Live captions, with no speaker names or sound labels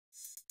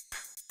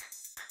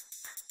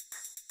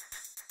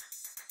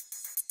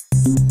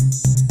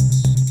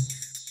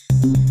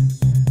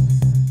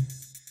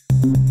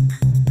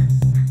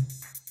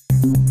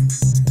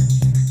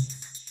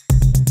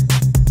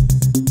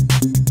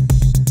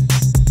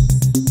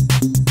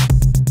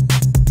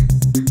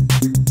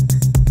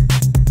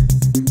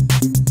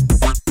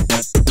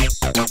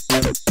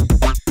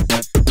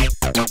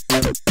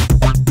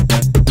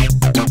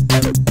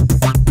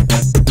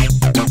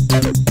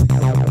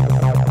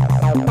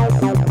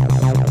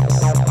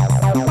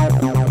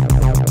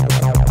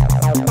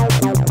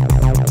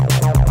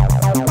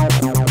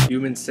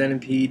Human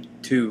Centipede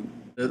 2.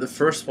 The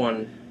first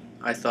one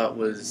I thought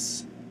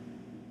was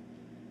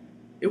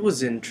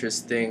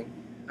interesting.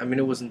 I mean,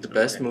 it wasn't the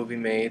best movie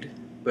made,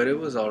 but it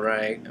was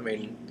alright. I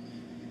mean,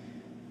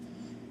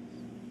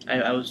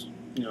 I was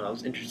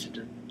interested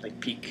to like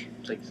peek,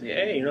 like say,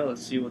 hey,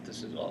 let's see what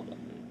this is all about.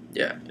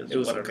 yeah, it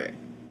was okay.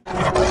 The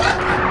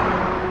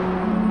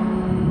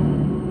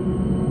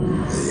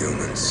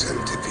Human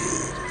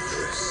Centipede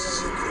first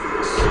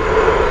sequence.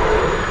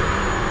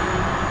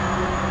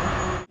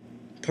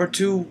 Part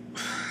 2,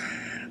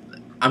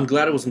 I'm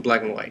glad it was in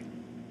black and white.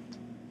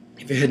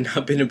 If it had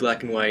not been in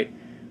black and white,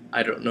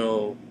 I don't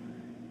know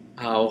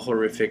how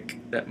horrific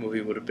that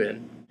movie would have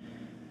been.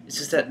 It's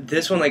just that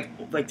this one,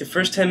 like the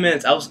first 10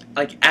 minutes, I was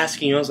like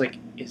asking you, I was like,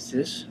 is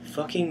this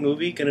fucking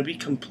movie gonna be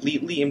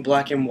completely in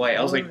black and white?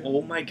 I was like,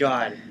 oh my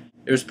god.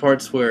 There's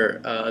parts where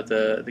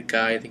the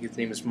guy, I think his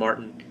name is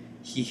Martin,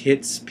 he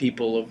hits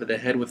people over the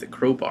head with a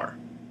crowbar,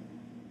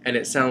 and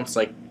it sounds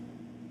like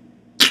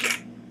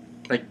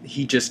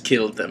he just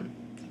killed them,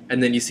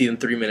 and then you see them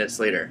 3 minutes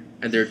later,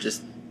 and they're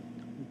just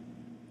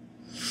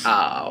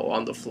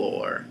on the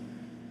floor.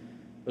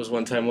 There was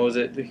one time, what was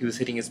it? He was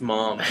hitting his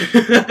mom in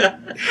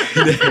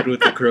the head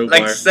with the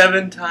crowbar. Like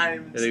 7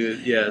 times. And he was,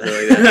 yeah,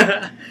 something like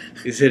that.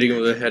 He's hitting him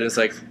with the head, and it's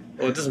like,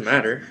 well, it doesn't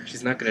matter.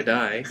 She's not gonna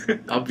die.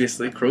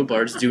 Obviously,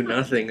 crowbars do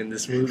nothing in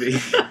this movie.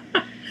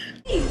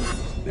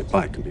 Their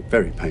bite can be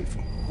very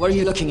painful. What are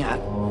you looking at?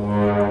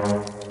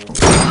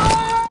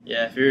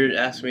 Yeah, if you were to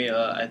ask me,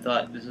 I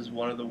thought this is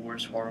one of the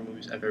worst horror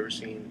movies I've ever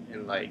seen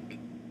in, like,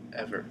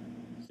 ever.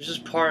 There's this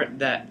part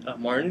that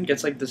Martin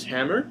gets, like, this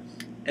hammer,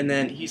 and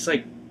then he's,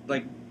 like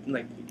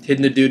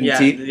hitting the dude in the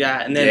teeth? Yeah,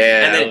 and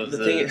then,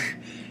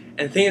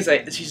 the thing is,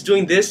 like, he's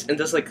doing this, and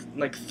does, like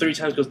 3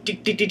 times, goes,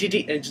 tick, tick, tick, tick,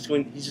 tick, and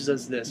he just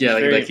does this. Yeah,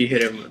 like he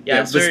hit him.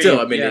 Yeah, but still,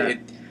 I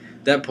mean,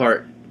 that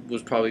part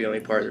was probably the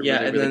only part that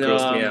really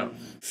grossed me out.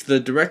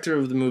 The director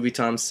of the movie,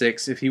 Tom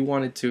Six, if he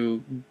wanted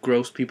to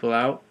gross people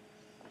out,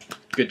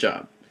 good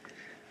job.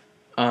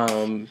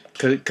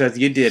 'Cause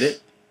you did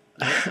it.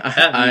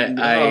 I'm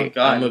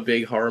a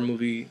big horror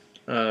movie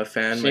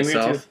fan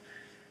myself.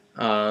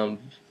 I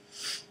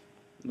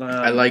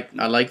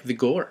like the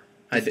gore.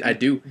 I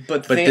do.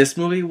 But this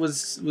movie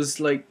was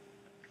like,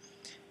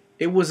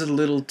 it was a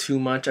little too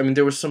much. I mean,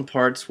 there were some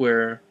parts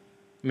where,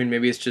 I mean,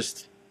 maybe it's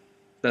just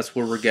that's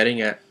where we're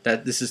getting at,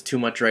 that this is too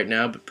much right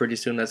now, but pretty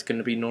soon that's going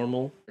to be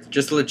normal.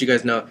 Just to let you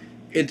guys know,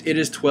 it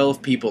is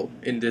 12 people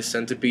in this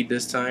centipede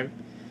this time,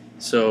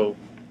 so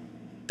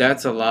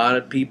that's a lot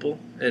of people,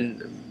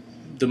 and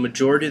the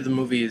majority of the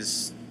movie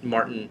is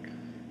Martin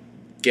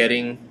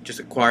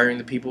just acquiring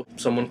the people.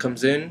 Someone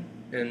comes in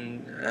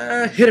and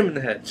hit him in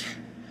the head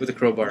with a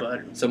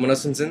crowbar. Someone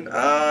else comes in,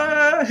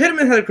 hit him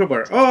in the head with a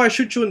crowbar. Oh, I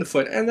shoot you in the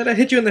foot, and then I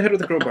hit you in the head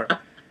with a crowbar.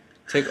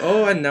 It's like,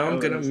 oh, and now I'm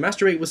gonna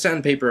masturbate with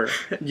sandpaper.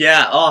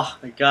 Yeah, oh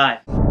my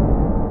god.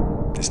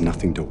 There's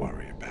nothing to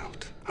worry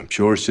about. I'm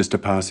sure it's just a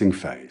passing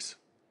phase.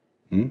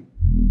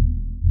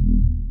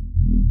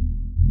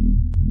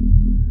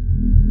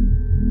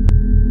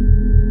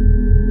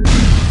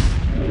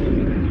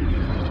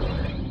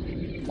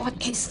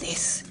 What is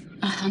this?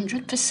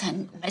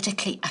 100%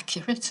 medically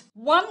accurate.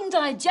 One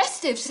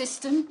digestive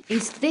system?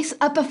 Is this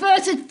a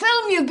perverted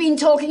film you've been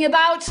talking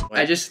about?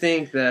 I just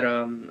think that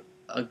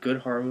a good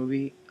horror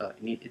movie,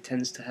 it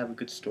tends to have a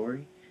good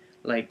story.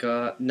 Like,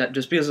 not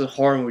just because it's a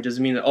horror movie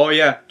doesn't mean that, oh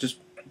yeah, just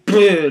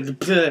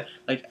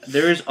like,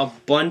 there is a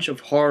bunch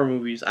of horror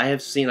movies I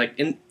have seen, like,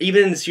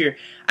 even in this year.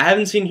 I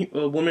haven't seen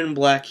Woman in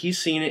Black. He's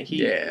seen it.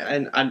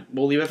 And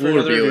we'll leave it for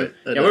another review.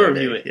 We'll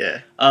review it.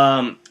 Yeah.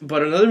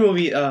 But another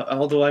movie,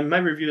 although I might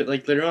review it,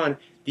 like, later on,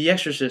 The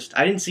Exorcist.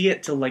 I didn't see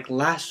it till, like,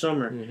 last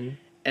summer.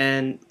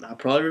 And I'll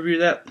probably review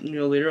that,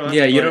 later on.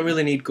 Yeah, you don't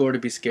really need gore to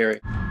be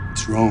scary.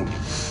 It's wrong.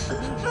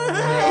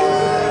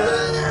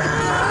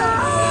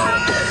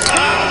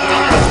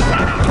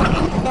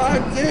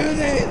 Not doing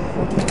it!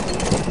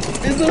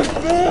 It's a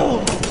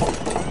film!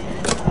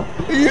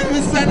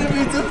 Human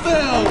Centipede's a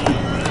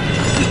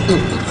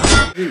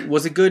film!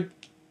 Was it good?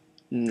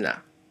 Nah,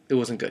 it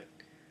wasn't good.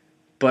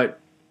 But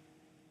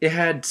it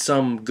had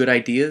some good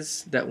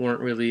ideas that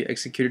weren't really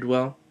executed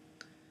well.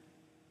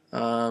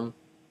 I'm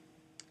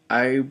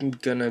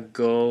gonna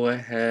go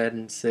ahead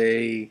and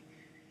say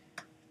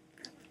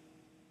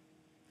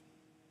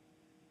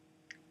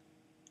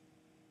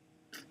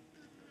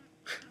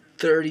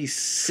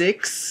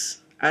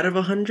 36 out of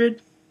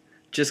 100,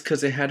 just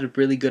because it had a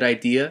really good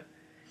idea.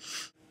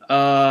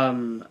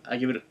 I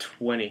give it a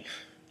 20.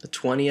 A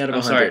 20 out of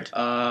 100.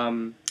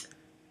 Sorry.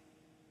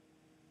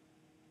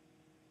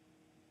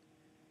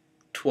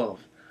 12.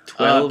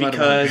 12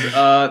 because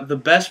the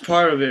best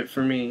part of it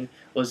for me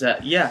was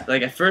that, yeah,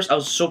 like at first I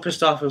was so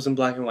pissed off it was in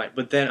black and white,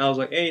 but then I was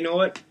like, hey, you know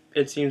what?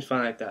 It seems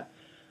fine like that.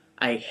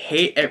 I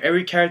hate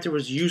every character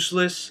was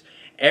useless.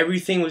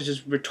 Everything was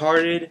just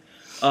retarded.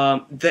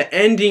 The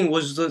ending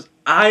was just,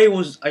 I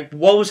was like,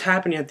 what was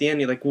happening at the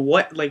ending?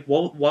 What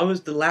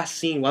was the last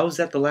scene? Why was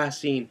that the last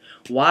scene?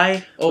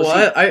 Why? Oh,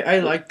 I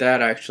like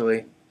that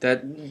actually.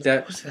 That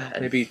What was that?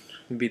 maybe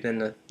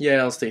then. Yeah,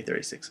 I'll stay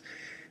 36.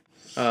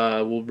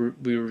 We'll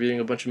be reviewing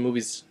a bunch of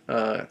movies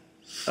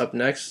up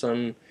next.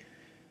 Some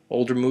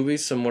older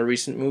movies, some more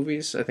recent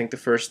movies. I think the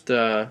first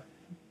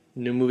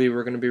new movie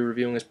we're going to be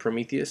reviewing is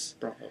Prometheus.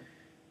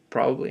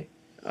 Probably.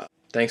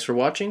 Thanks for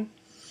watching.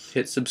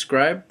 Hit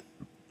subscribe.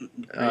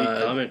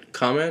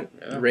 Comment,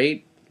 yeah.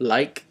 Rate,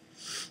 like,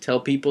 tell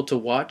people to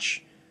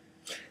watch.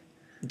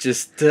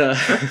 Just oh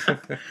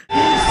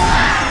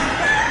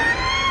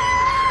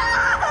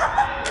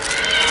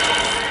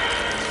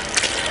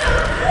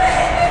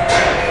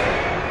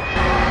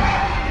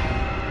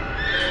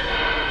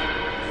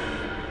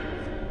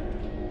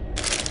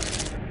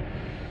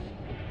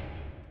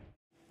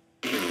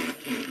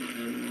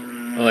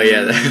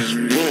yeah.